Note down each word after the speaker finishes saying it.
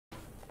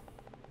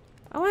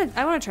I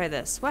wanna try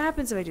this. What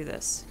happens if I do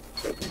this?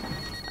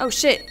 Oh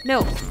shit,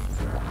 no.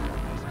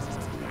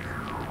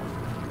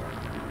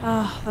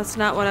 Oh, that's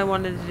not what I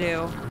wanted to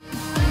do.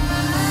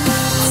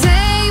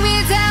 Take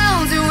me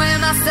down to where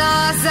my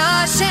stars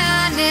are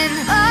shining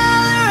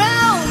all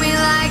around me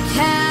like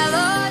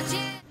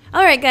halogen.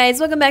 Alright guys,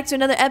 welcome back to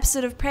another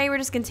episode of Prey. We're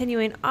just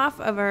continuing off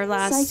of our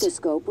last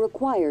Psychoscope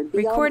required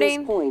beyond recording.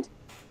 this point.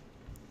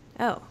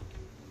 Oh.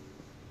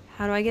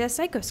 How do I get a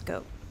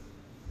psychoscope?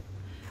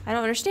 I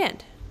don't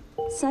understand.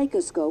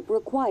 Psychoscope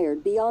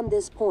required beyond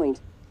this point.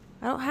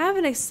 I don't have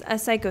a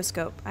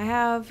psychoscope. I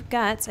have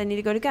guts. I need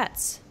to go to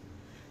guts.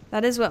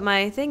 That is what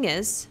my thing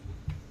is.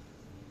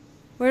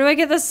 Where do I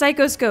get the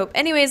psychoscope?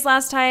 Anyways,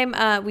 last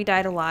time we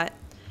died a lot.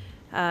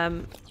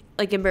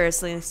 Like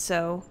embarrassingly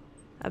so.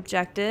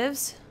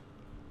 Objectives.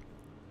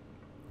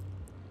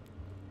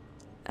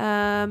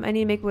 I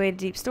need to make my way to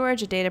deep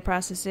storage, data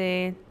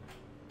processing.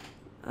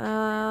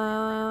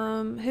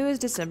 Who is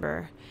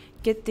December?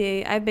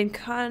 I've been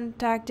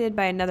contacted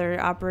by another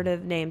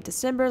operative named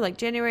December. Like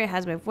January, it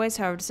has my voice.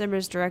 However,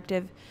 December's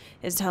directive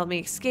is to help me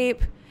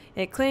escape.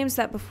 It claims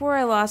that before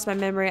I lost my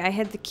memory, I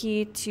hid the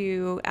key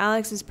to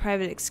Alex's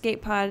private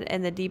escape pod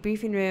in the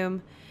debriefing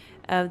room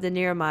of the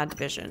Neuromod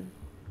division.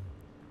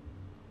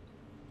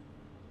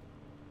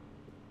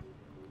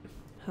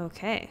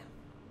 Okay.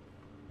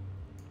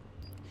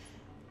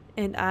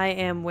 And I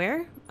am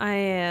where? I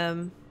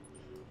am...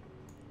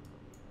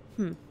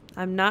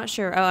 I'm not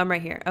sure. Oh, I'm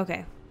right here.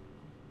 Okay.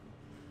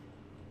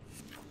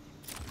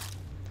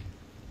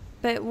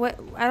 But what?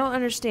 I don't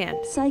understand.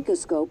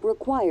 Psychoscope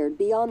required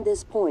beyond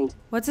this point.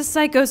 What's a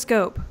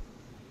psychoscope?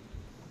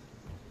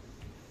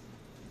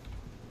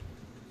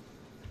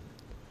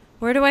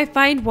 Where do I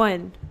find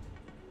one?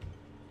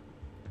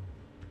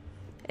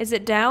 Is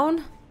it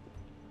down?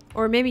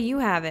 Or maybe you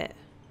have it.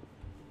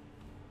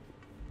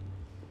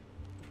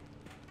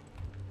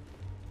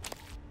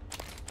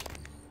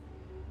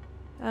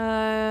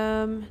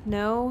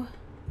 No.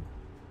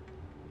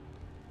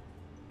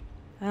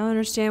 I don't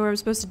understand what I'm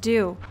supposed to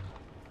do.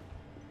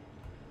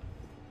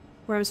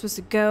 Where I'm supposed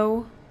to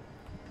go.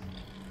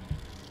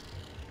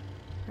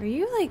 Are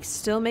you like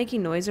still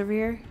making noise over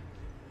here?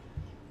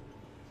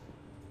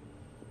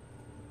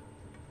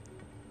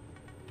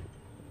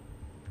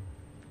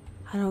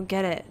 I don't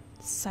get it.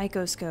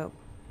 Psychoscope.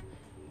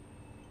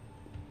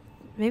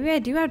 Maybe I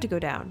do have to go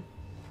down.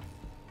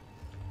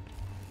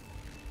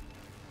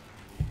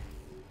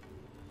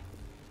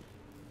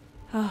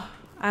 Oh,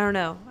 I don't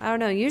know. I don't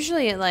know.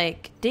 Usually it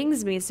like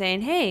dings me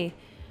saying, hey,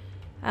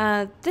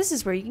 this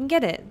is where you can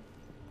get it.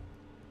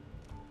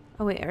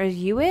 Oh wait, are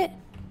you it?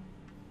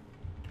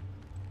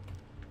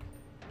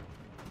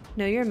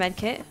 No, you're a med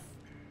kit.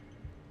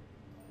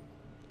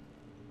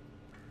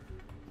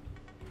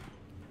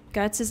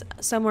 Guts is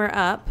somewhere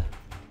up.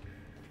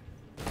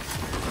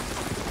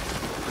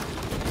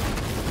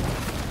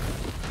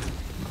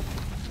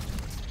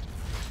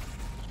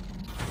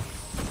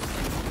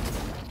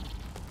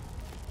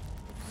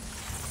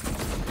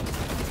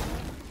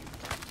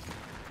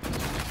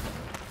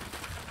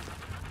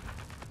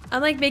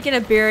 I'm like making a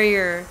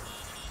barrier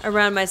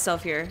around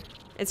myself here.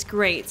 It's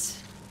great.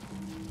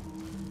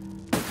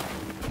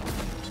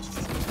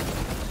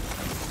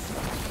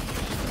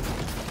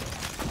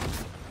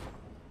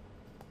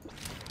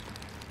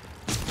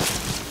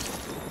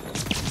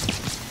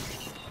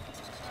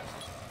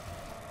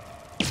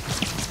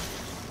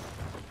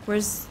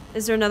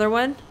 Is there another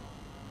one?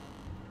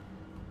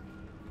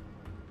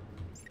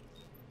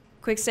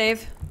 Quick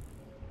save.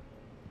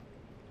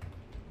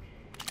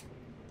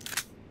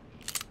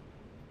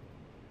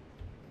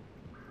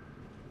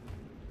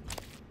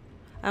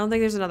 I don't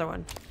think there's another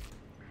one.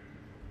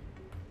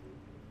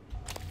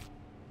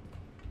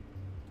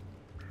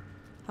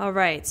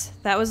 Alright.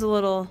 That was a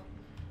little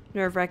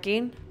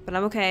nerve-wracking, but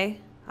I'm okay.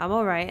 I'm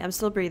alright. I'm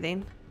still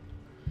breathing.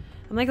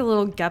 I'm like a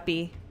little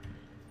guppy.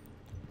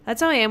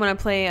 That's how I am when I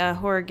play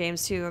horror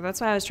games too.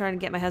 That's why I was trying to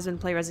get my husband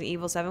to play Resident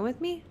Evil 7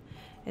 with me.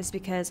 It's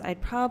because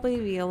I'd probably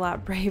be a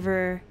lot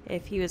braver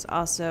if he was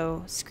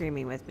also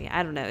screaming with me.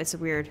 I don't know. It's a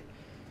weird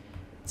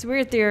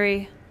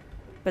theory,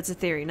 but it's a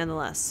theory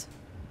nonetheless.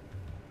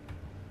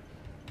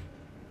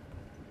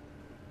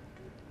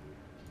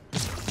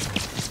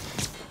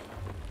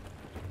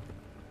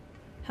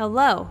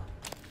 Hello.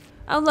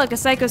 Oh look, a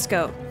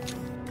psychoscope.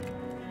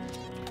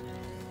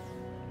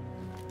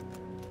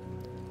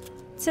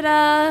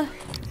 Ta-da!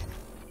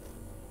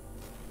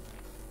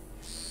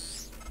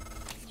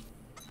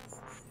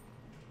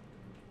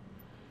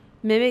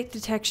 Mimic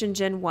detection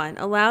Gen 1.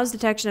 Allows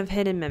detection of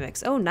hidden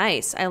mimics. Oh,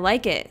 nice. I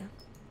like it.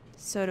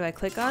 So do I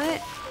click on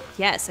it?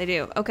 Yes, I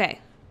do. Okay.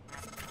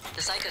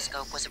 The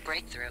psychoscope was a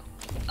breakthrough.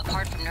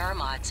 Apart from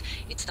neuromods,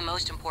 it's the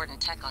most important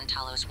tech on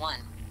Talos 1.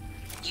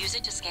 Use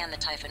it to scan the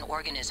Typhon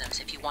organisms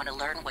if you want to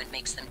learn what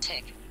makes them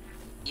tick.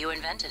 You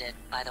invented it,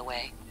 by the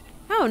way.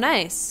 Oh,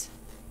 nice.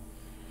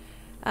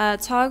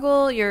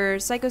 Toggle your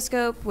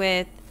psychoscope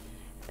with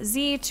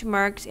Z to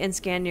mark and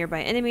scan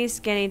nearby enemies.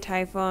 Scanning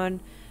Typhon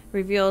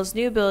reveals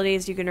new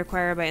abilities you can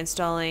acquire by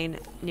installing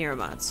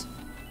neuromods.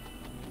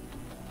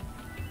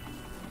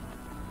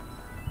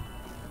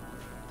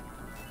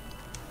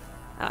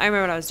 I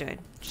remember what I was doing.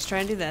 Just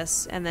trying to do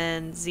this. And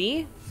then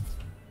Z.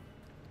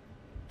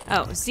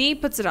 Oh, Z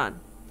puts it on.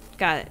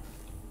 Got it.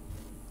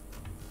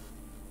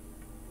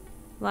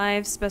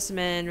 Live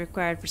specimen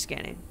required for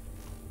scanning.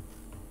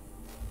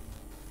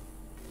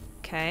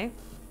 Okay.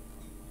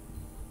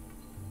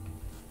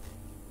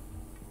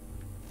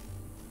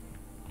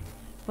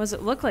 What does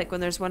it look like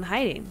when there's one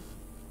hiding?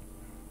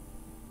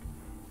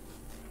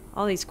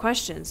 All these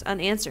questions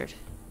unanswered.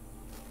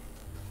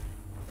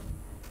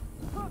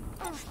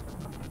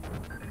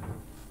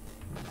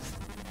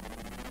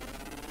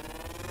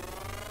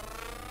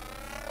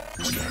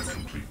 Scan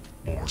complete.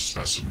 More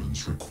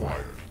specimens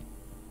required.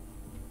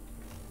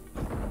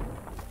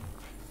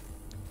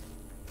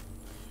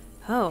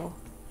 Oh,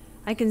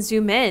 I can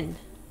zoom in.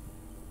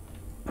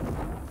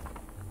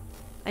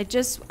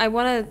 I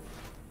want to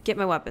get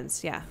my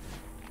weapons, yeah.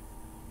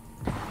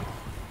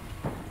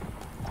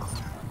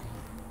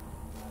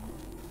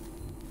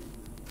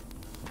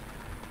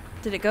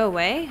 Did it go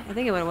away? I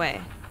think it went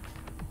away.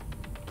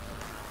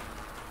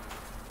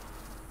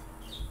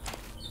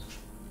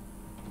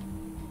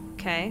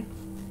 Okay.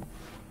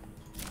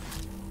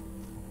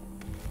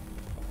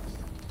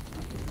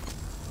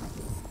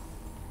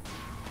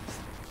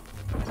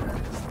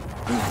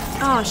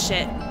 Oh,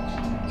 shit.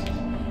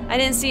 I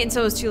didn't see it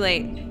until it was too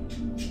late.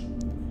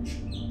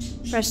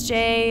 Press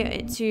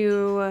J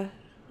to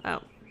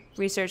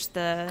research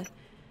the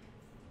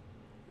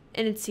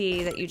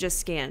entity that you just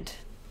scanned.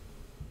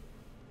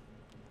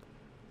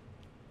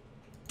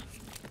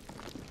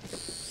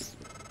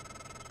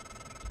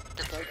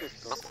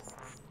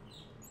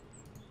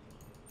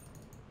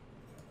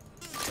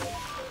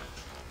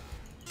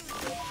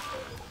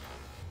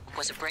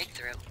 Was a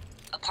breakthrough.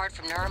 Apart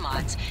from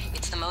neuromods,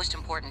 it's the most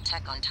important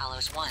tech on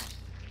Talos 1.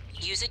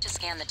 Use it to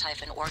scan the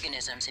Typhon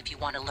organisms if you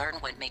want to learn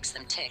what makes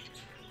them tick.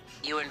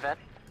 You invented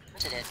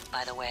it,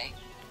 by the way.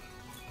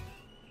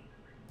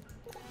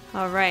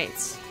 All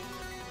right.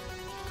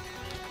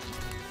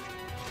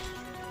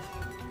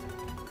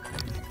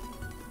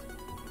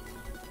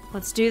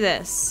 Let's do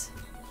this.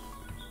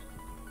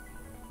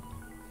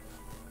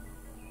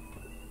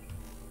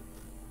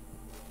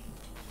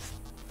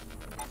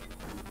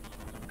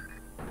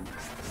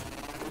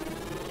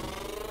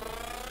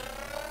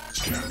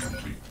 Scan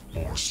complete.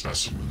 More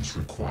specimens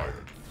required.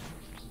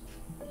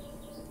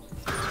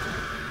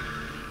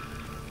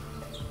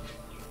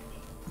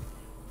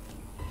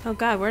 Oh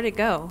god, where'd it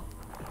go?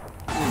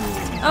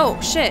 Oh,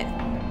 shit.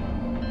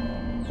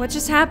 What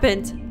just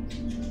happened?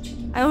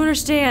 I don't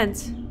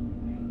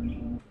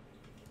understand.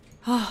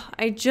 Oh,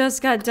 I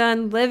just got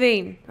done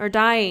living or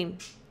dying.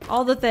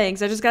 All the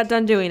things. I just got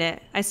done doing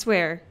it. I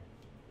swear.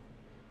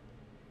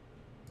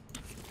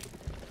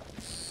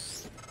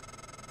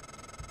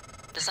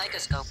 The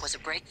psychoscope was a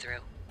breakthrough.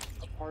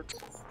 Apart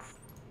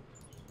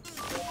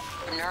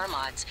from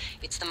neuromods,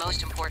 it's the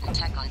most important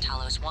tech on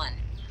Talos 1.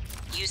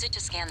 Use it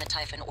to scan the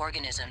Typhon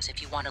organisms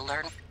if you want to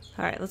learn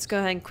Alright, let's go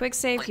ahead and quick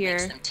save what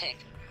makes here. them tick.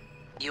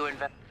 You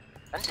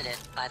invented it,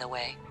 by the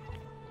way.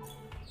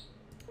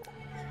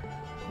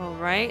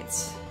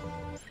 Alright.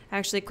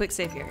 Actually, quick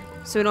save here.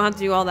 So we don't have to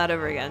do all that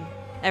over again.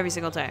 Every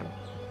single time.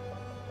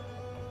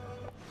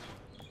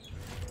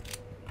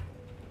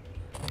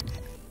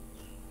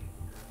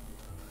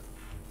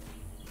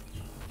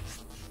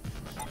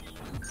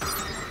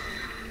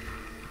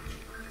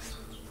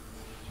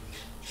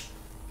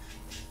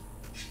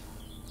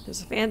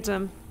 There's a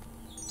phantom.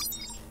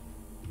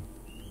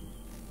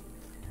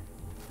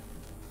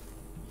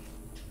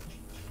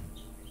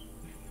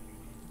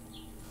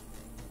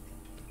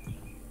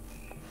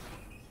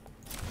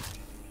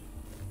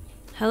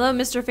 Hello,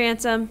 Mr.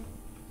 Phantom.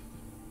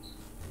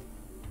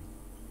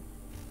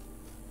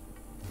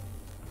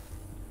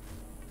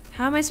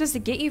 How am I supposed to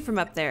get you from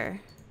up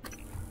there?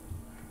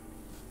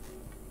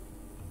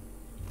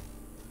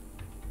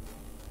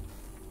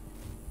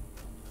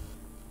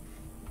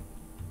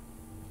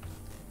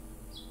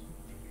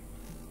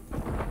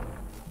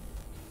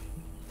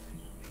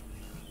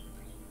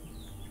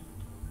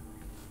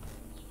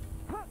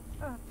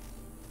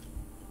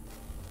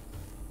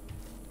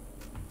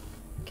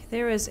 Okay,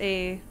 there is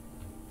a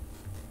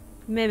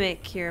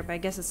mimic here, but I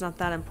guess it's not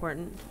that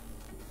important.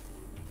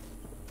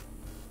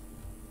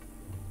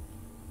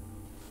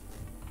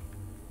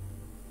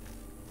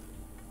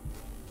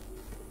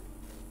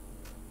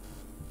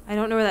 I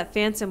don't know where that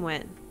phantom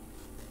went.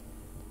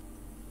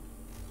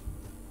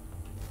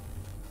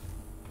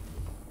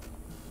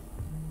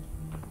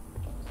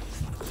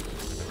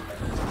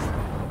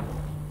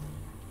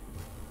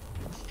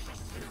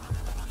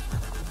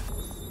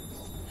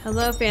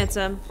 Hello,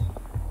 phantom.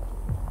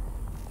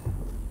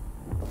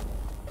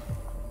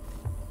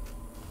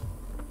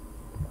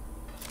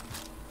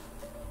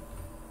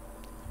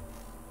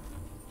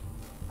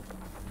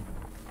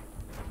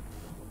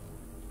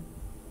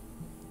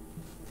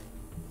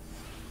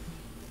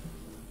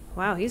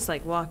 Wow, he's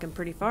like walking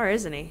pretty far,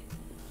 isn't he?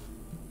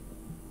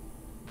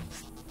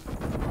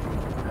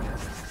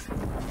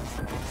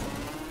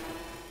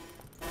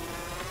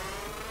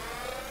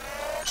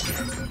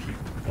 Scan complete.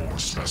 More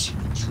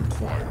specimens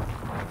required.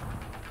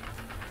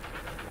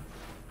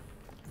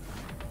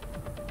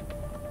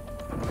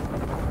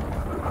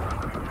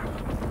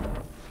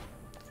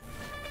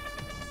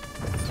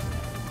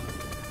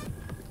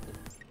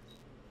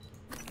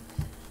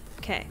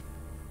 Okay.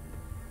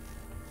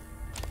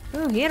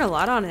 Ooh, he had a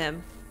lot on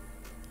him.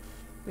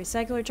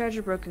 Recycler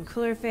charger, broken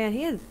cooler fan.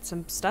 He had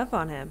some stuff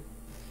on him.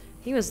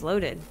 He was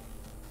loaded.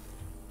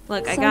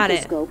 Look, I got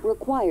it. Psychoscope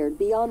required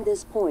beyond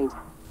this point.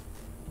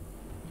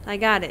 I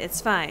got it.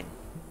 It's fine.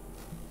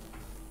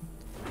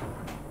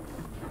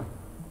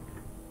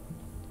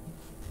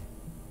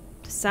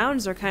 The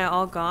sounds are kind of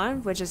all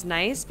gone, which is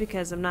nice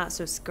because I'm not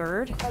so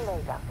scared.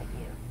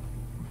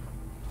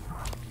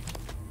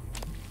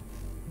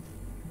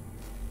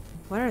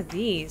 What are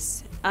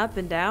these? Up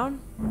and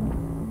down?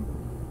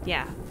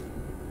 Yeah.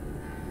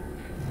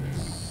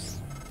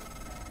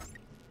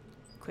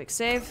 Quick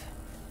save.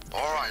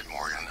 All right,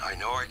 Morgan. I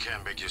know I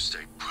can't make you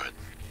stay put,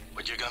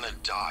 but you're gonna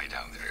die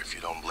down there if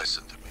you don't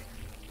listen to me.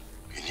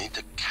 You need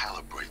to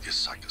calibrate your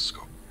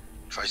psychoscope.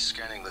 Try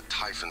scanning the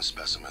Typhon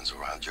specimens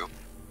around you.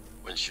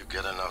 Once you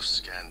get enough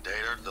scan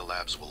data, the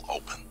labs will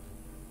open.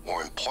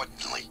 More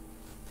importantly,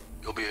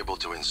 you'll be able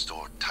to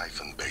install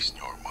Typhon-based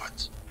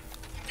neuromods.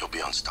 You'll be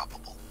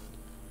unstoppable.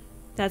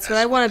 That's what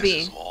I want to be.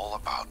 This is all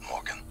about,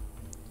 Morgan.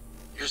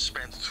 You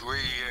spent 3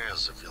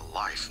 years of your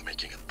life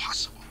making it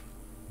possible.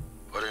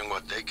 Putting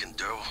what they can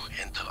do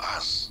into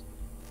us.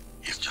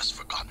 You've just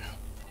forgotten.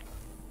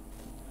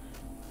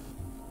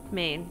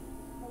 Maine.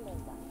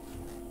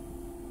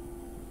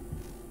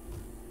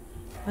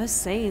 I was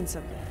saying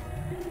something.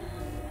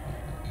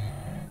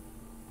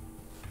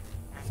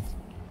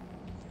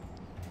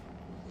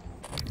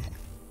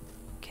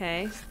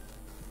 Okay.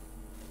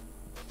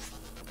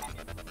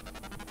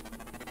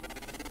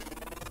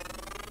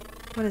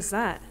 What is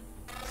that?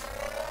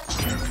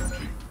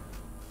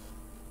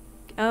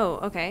 Oh,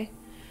 okay.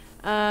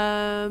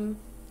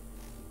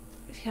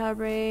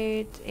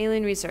 Calibrate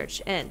alien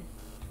research. N.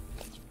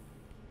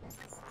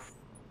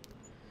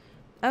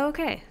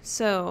 Okay,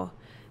 so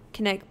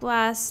connect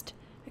blast.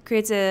 It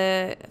creates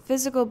a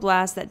physical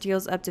blast that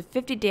deals up to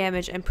 50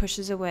 damage and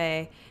pushes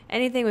away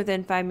anything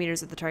within 5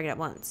 meters of the target at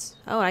once.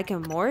 Oh, I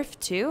can morph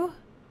too?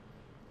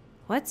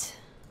 What?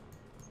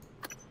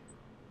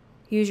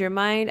 Use your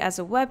mind as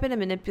a weapon and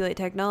manipulate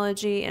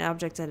technology and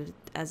objects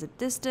as a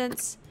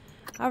distance.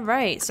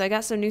 Alright, so I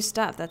got some new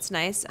stuff. That's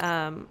nice.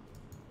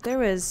 There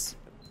was...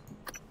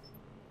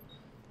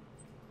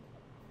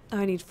 Oh,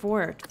 I need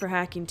 4 for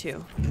hacking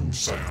too. New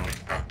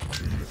psionic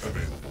aptitude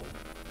available.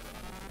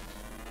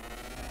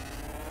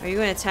 Are you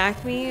going to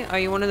attack me? Are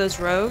you one of those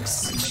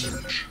rogues?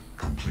 Research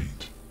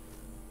complete.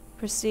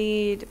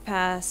 Proceed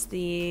past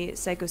the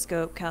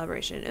psychoscope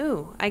calibration.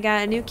 Ooh, I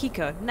got a new key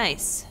code.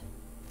 Nice.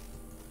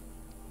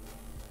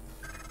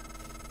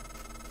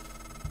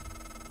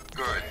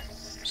 Good.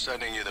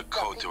 Sending you the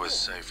code to a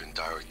safe in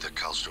Director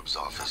Kalstrup's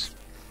office.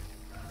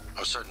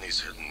 I'm certain he's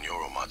hidden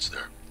neuromods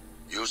there.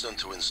 Use them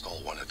to install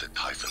one of the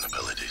Typhon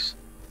abilities.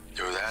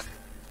 Do that,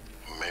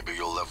 maybe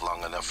you'll live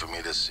long enough for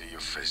me to see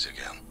your face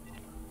again.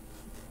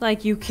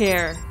 Like you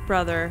care,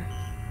 brother.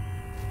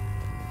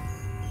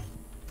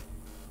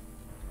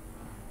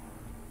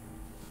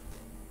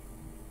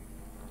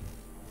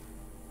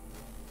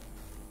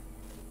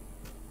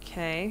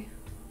 Okay.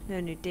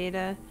 No new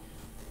data.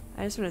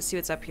 I just want to see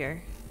what's up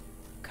here.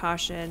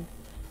 Caution.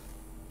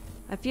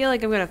 I feel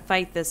like I'm going to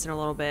fight this in a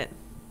little bit.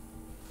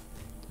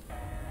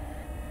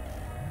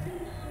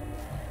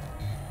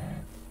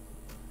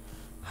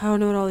 I don't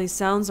know what all these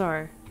sounds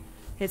are.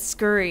 It's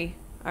scurry.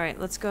 Alright,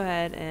 let's go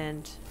ahead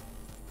and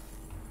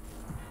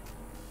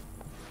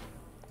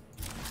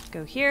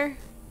go here.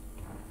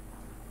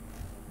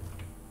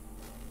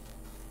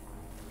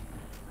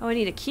 Oh, I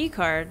need a key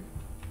card.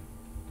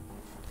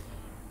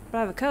 But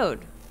I have a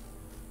code.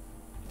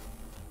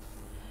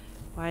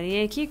 Why do you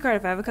need a key card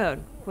if I have a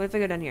code? What if I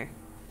go down here?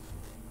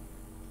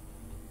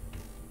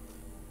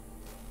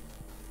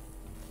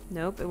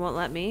 Nope, it won't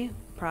let me.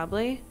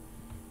 Probably.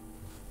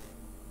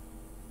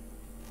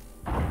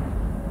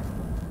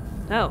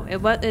 Oh,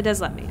 it does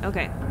let me.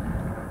 Okay.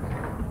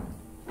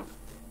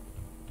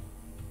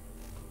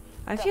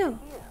 I feel...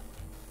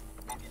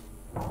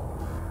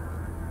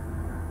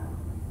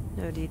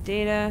 No D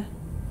data.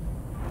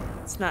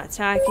 It's not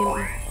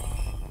attacking.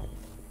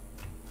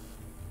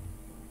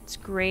 It's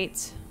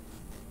great.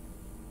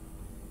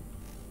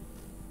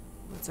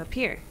 What's up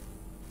here?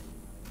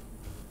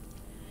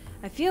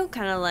 I feel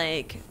kind of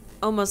like...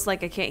 almost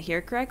like I can't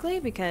hear correctly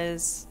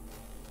because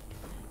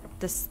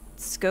this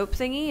scope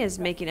thingy is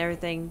making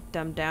everything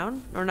dumbed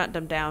down. Or not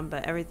dumbed down,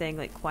 but everything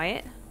like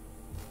quiet.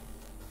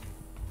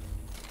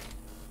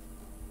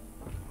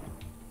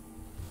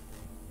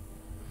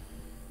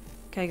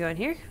 Can I go in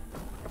here?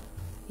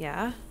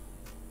 Yeah.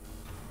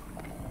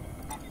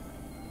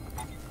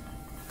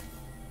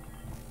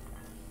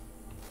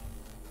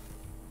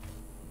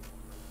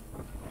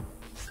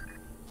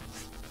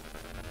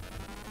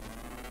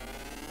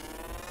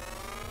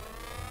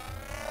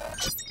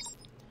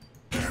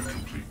 Scan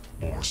complete.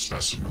 More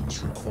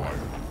specimens required.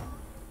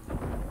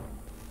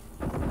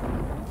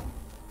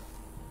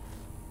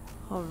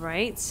 All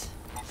right.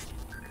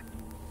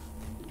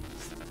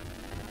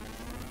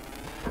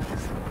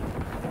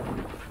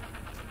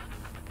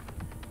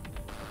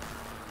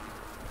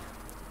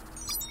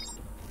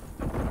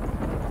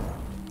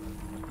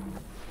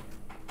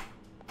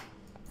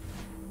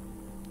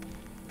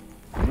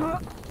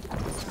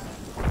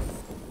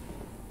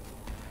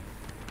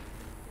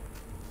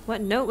 What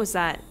note was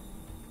that?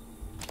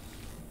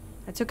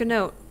 I took a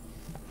note.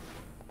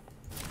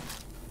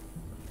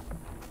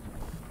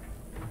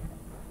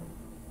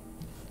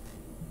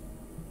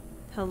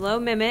 Hello,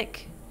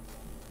 Mimic.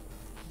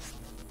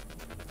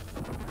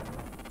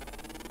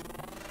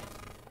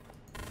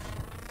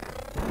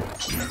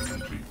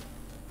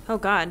 Oh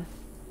god.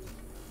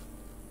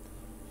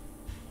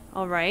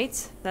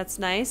 Alright, that's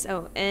nice.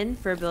 Oh, N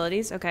for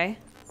abilities, okay.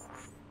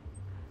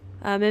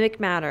 Mimic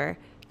matter.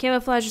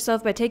 Camouflage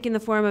yourself by taking the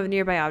form of a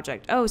nearby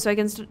object. Oh, so I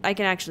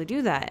can actually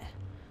do that.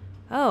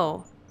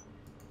 Oh.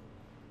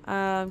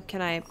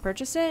 Can I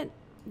purchase it?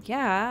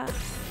 Yeah.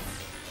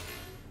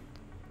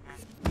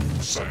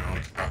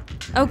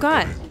 Oh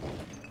god.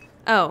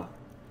 Oh.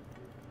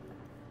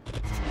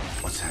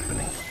 What's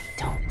happening?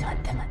 Don't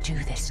let them do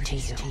this to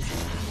you.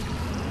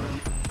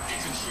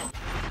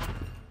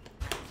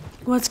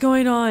 What's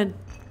going on?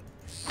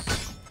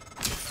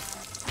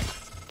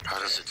 How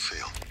does it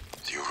feel?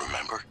 Do you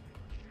remember?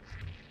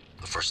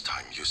 The first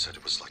time you said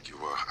it was like you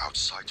were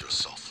outside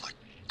yourself, like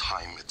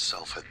time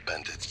itself had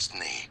bent its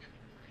knee,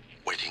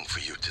 waiting for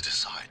you to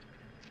decide.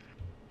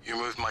 You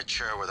moved my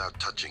chair without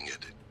touching it.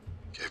 It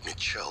gave me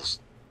chills.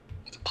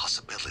 The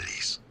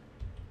possibilities.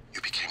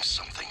 You became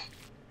something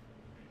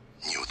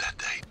new that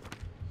day.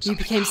 You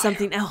became higher.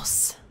 something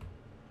else.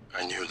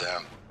 I knew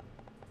them.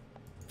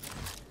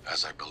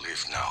 As I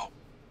believe now.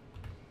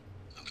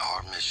 And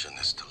our mission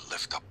is to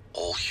lift up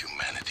all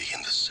humanity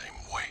in the same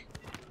way.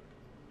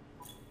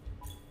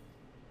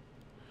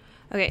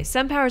 Okay,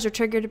 some powers are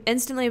triggered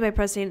instantly by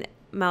pressing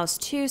mouse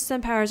 2. Some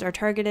powers are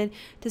targeted.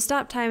 To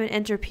stop time and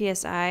enter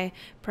PSI,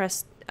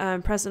 press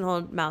and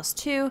hold mouse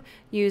 2.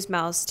 Use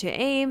mouse to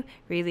aim.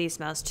 Release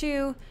mouse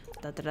 2.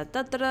 Da da da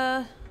da da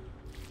da.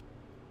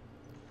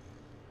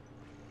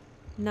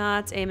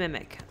 Not a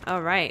mimic.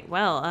 Alright,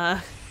 well,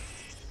 I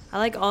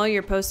like all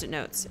your post-it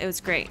notes. It was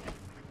great.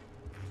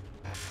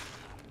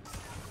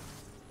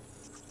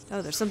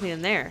 Oh, there's something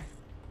in there.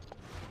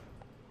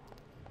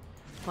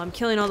 Well, I'm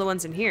killing all the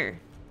ones in here.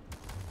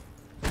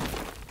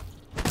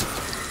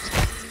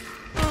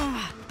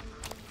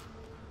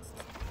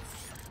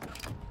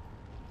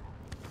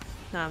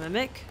 Not a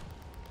mimic.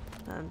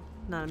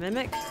 Not a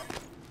mimic.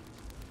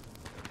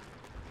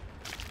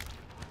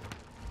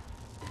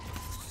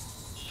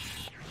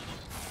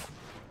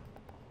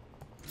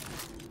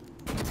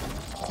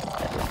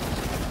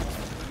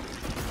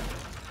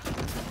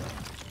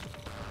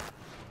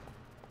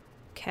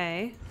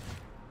 Okay.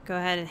 Go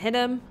ahead and hit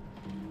him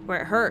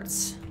where it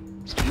hurts.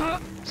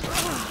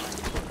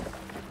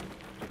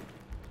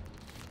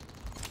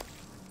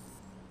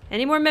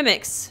 Any more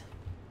mimics?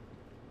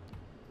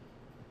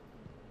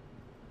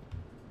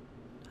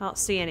 I don't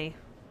see any.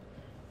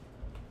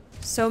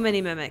 So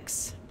many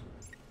mimics.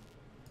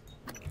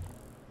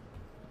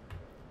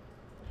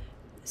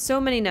 So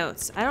many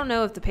notes. I don't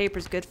know if the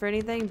paper's good for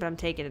anything, but I'm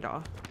taking it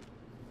all.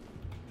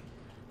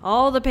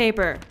 All the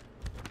paper.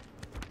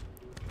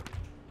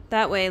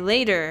 That way,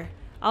 later,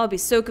 I'll be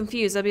so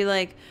confused. I'll be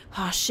like,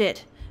 oh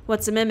shit,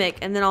 what's a mimic?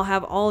 And then I'll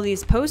have all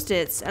these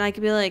post-its, and I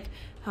could be like,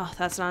 oh,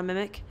 that's not a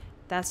mimic.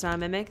 That's not a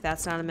mimic.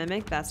 That's not a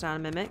mimic. That's not a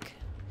mimic.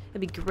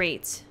 It'd be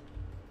great.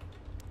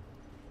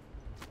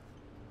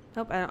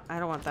 Nope, I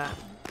don't want that.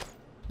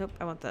 Nope,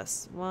 I want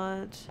this.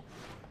 What?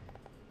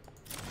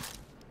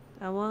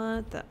 I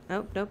want that.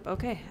 Nope, nope,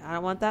 okay. I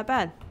don't want that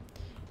bad.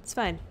 It's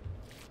fine.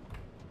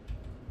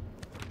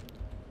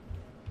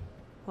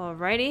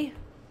 Alrighty.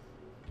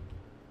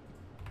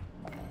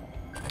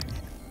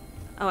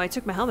 Oh, I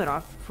took my helmet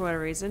off for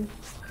whatever reason.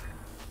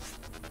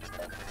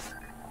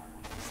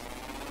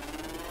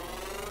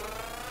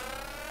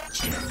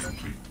 Scan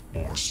complete.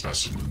 More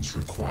specimens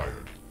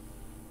required.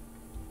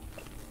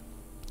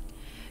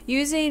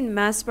 Using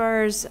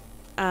Maspar's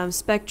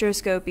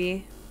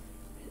spectroscopy,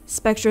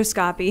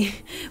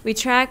 we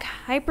track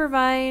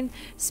hypervine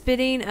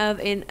splitting of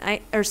an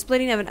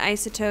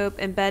isotope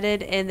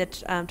embedded in the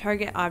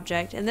target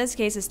object. In this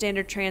case, a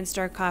standard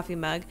TranStar coffee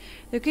mug.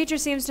 The creature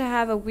seems to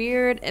have a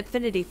weird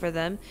affinity for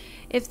them.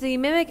 If the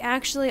mimic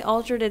actually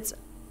altered its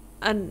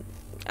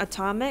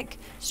atomic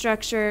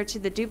structure to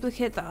the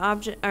duplicate the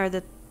object or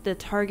the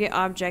target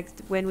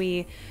object, when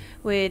we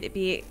would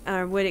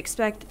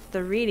expect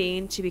the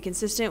reading to be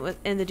consistent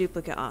within the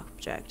duplicate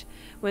object.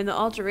 When the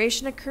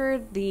alteration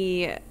occurred,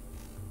 the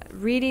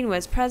reading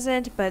was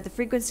present, but the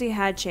frequency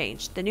had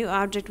changed. The new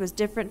object was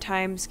different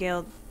time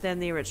scale than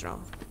the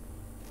original.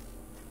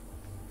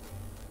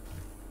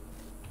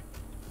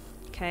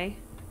 Okay.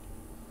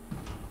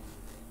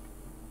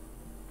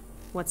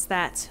 What's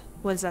that?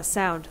 What is that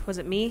sound? Was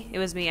it me? It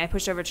was me. I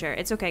pushed over a chair.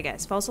 It's okay,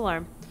 guys. False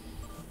alarm.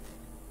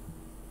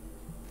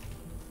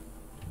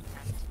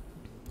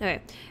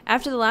 Okay,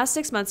 after the last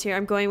 6 months here,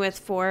 I'm going with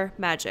 4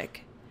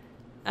 magic.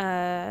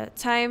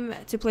 Time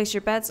to place your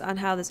bets on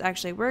how this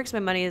actually works. My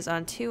money is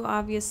on 2,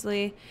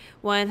 obviously.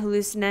 1,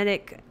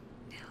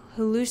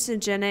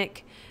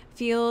 hallucinogenic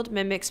field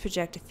mimics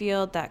project a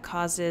field that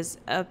causes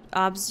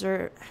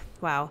observers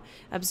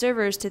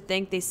to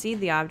think they see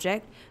the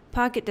object.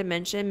 Pocket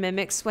dimension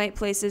mimics swipe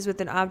places with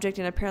an object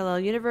in a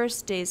parallel universe,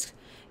 stays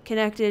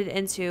connected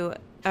into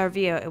or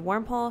via a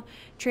wormhole.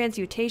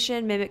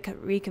 Transmutation, mimic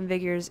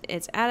reconfigures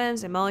its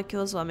atoms and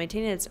molecules while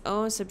maintaining its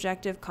own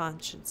subjective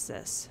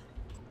consciousness.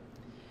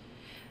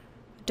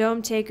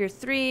 Dome Taker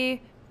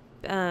 3,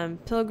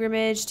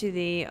 pilgrimage to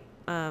the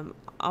I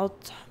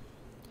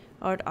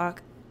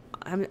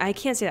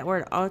can't say that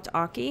word,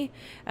 Alt-Aki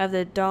of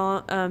the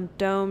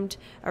domed,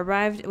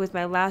 arrived with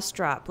my last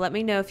drop. Let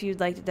me know if you'd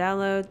like to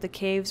download. The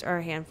caves are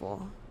a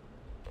handful.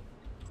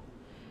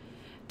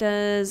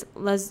 Does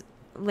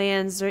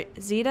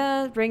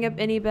Lanzita ring up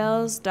any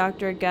bells?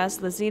 Dr. Gus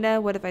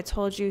Lazina, what if I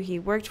told you he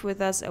worked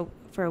with us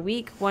for a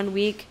week, 1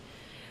 week?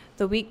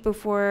 The week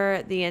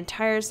before the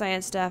entire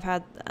science staff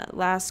had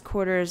last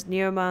quarter's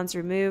neuromons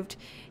removed,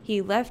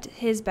 he left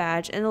his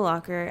badge in the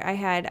locker. I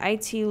had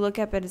IT look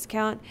up at his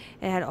account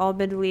and had all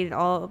been deleted,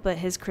 all but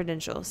his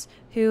credentials.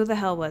 Who the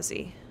hell was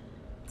he?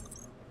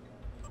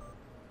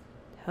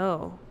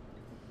 Oh.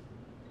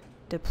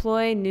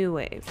 Deploy new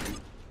wave.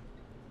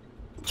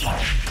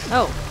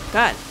 Oh,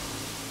 God.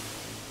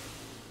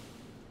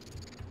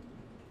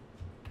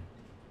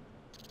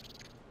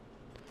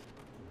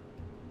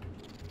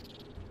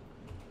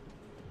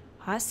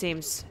 That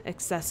seems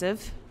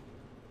excessive.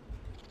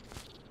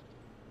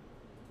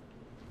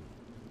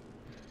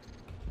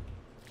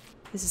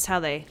 This is how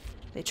they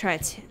try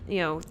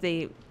to,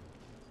 they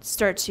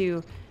start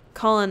to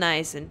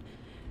colonize and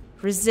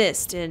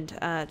resist and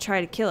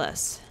try to kill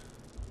us.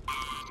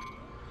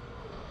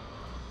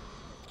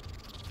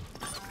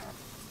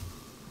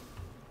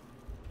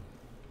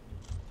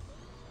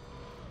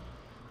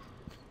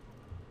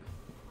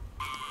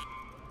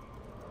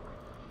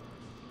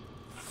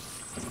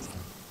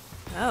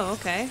 Oh,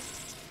 okay.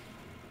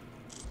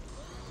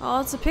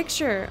 Oh, it's a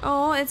picture.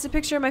 Oh, it's a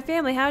picture of my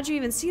family. How'd you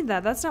even see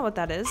that? That's not what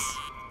that is.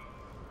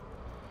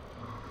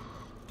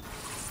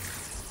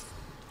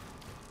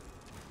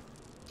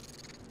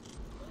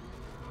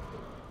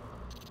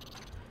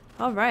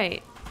 All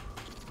right.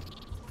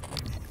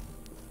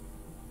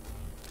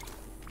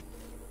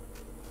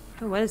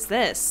 Oh, what is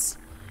this?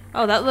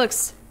 Oh, that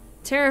looks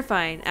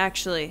terrifying,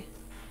 actually.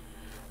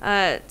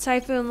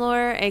 Typhoon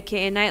lore,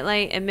 aka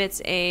Nightlight,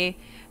 emits a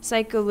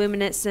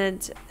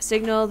psycholuminescent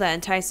signal that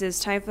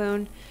entices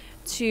Typhoon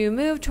to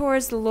move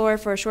towards the lore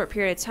for a short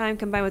period of time,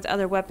 combined with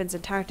other weapons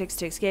and tactics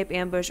to escape,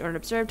 ambush, or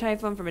observe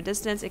Typhoon from a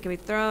distance. It can be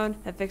thrown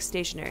and fixed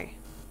stationary.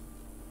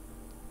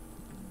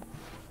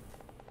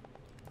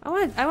 I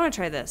want to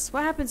try this.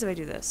 What happens if I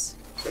do this?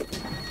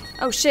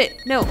 Oh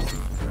shit, no.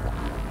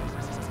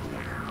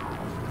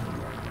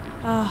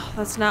 Oh,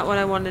 that's not what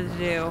I wanted to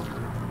do.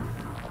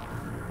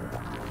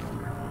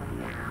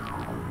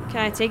 Can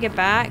I take it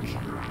back?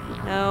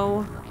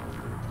 No.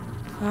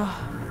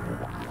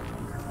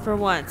 Oh. For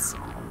once,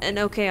 an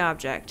okay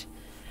object.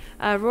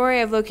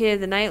 Rory, I've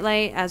located the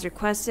nightlight as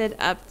requested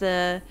up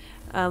the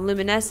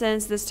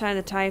luminescence. This time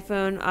the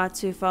Typhoon ought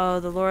to follow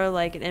the lure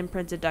like an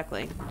imprinted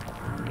duckling.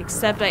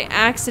 Except I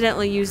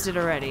accidentally used it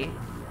already.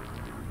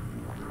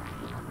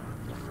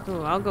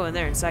 Ooh, I'll go in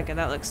there in a second.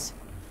 That looks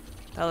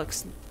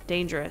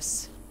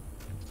dangerous.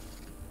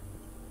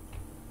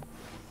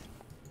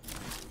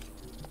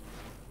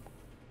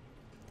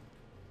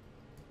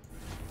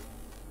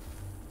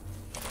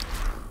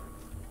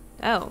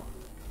 Oh.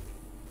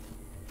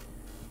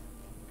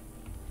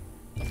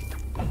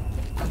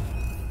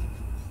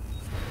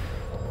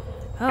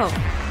 Oh.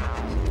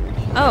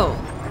 Oh.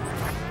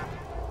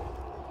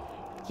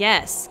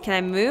 Yes. Can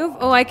I move?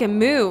 Oh, I can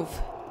move.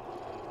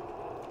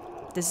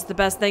 This is the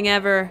best thing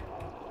ever.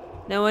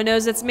 No one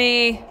knows it's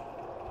me.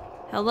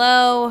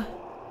 Hello?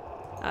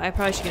 Oh, I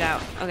probably should get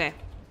out. Okay.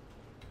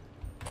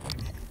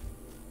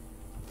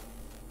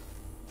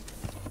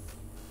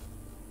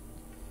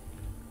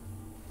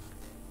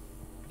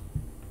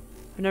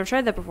 I've never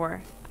tried that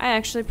before. I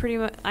actually pretty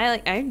much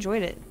I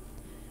enjoyed it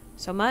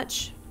so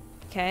much.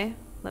 Okay,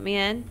 let me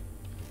in.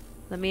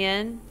 Let me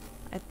in.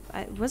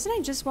 Wasn't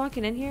I just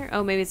walking in here?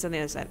 Oh, maybe it's on the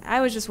other side.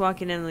 I was just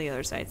walking in on the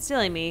other side.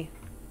 Silly me.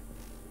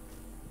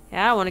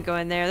 Yeah, I don't want to go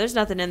in there. There's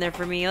nothing in there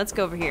for me. Let's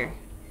go over here.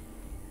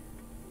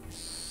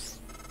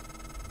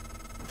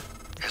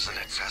 Isn't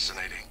it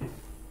fascinating?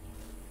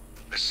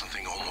 There's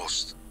something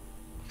almost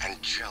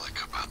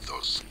angelic about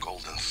those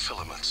golden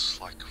filaments,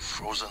 like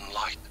frozen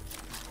light.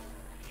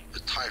 The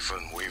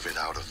Typhoon weave it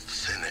out of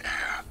thin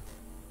air.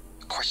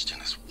 The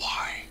question is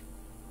why?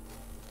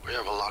 We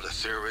have a lot of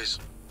theories,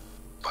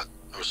 but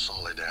no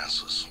solid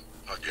answers.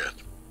 Not yet.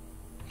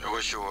 I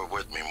wish you were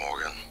with me,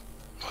 Morgan.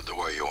 Not the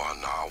way you are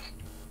now.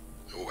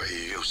 The way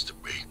you used to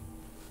be.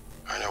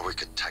 I know we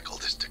could tackle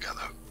this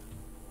together.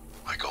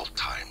 Like old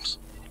times.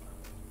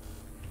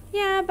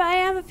 Yeah, but I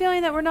have a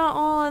feeling that we're not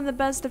all on the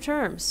best of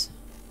terms.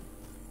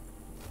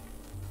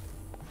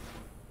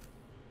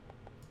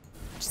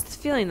 Just a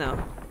feeling,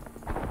 though.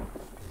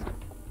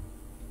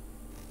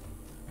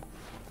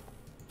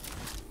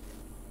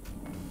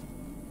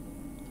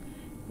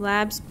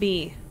 Labs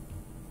B.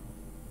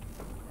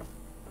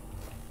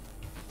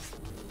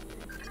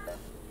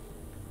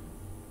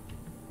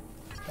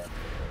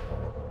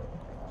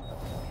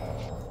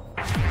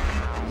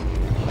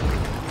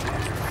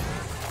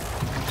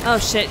 Oh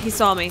shit, he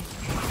saw me.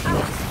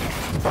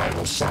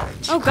 Vital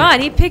signs. Oh god,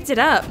 he picked it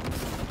up.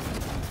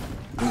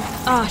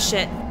 Oh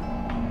shit.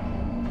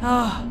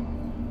 Oh.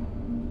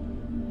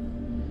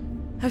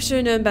 I should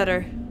have known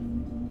better.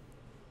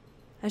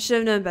 I should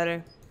have known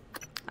better.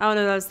 I don't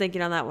know what I was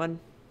thinking on that one.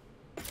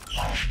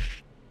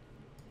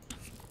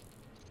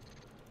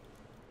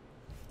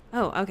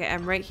 Oh, okay,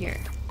 I'm right here.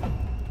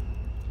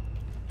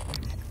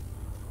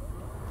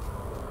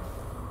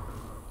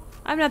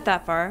 I'm not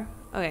that far.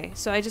 Okay,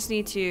 so I just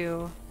need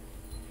to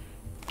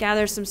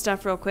gather some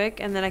stuff real quick,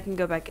 and then I can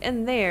go back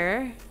in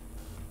there.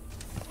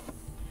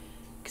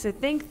 Because I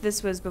think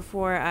this was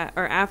before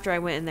or after I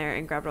went in there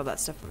and grabbed all that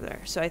stuff over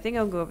there. So I think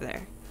I'll go over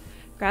there,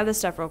 grab this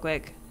stuff real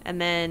quick,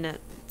 and then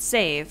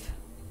save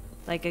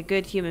like a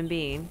good human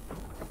being.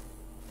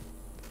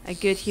 A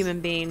good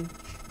human being.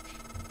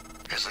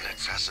 Isn't it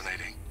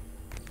fascinating?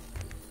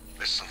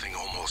 There's something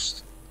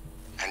almost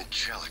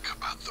angelic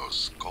about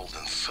those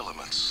golden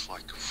filaments,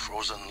 like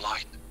frozen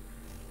light.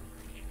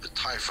 The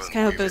typhon.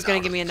 I hope it was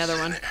going to give me another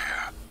one.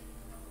 Air.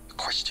 The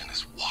question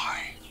is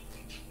why?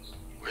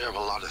 We have a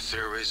lot of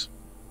theories,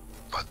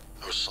 but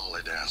no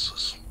solid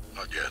answers.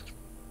 Not yet.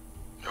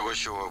 I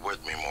wish you were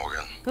with me,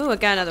 Morgan. Ooh, I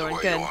got another The one.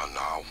 way Good. you are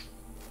now,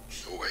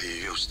 the way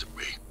you used to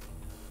be.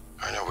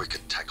 I know we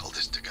could tackle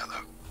this together,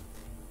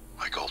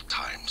 like old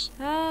times.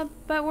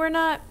 But we're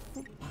not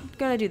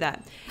gonna do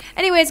that.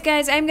 Anyways,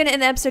 guys, I'm gonna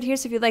end the episode here.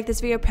 So if you like this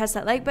video, press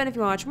that like button. If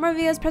you want to watch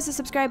more videos, press the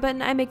subscribe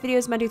button. I make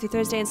videos Monday through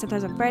Thursday and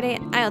sometimes on Friday.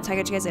 And I'll talk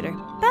at you guys later.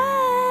 Bye!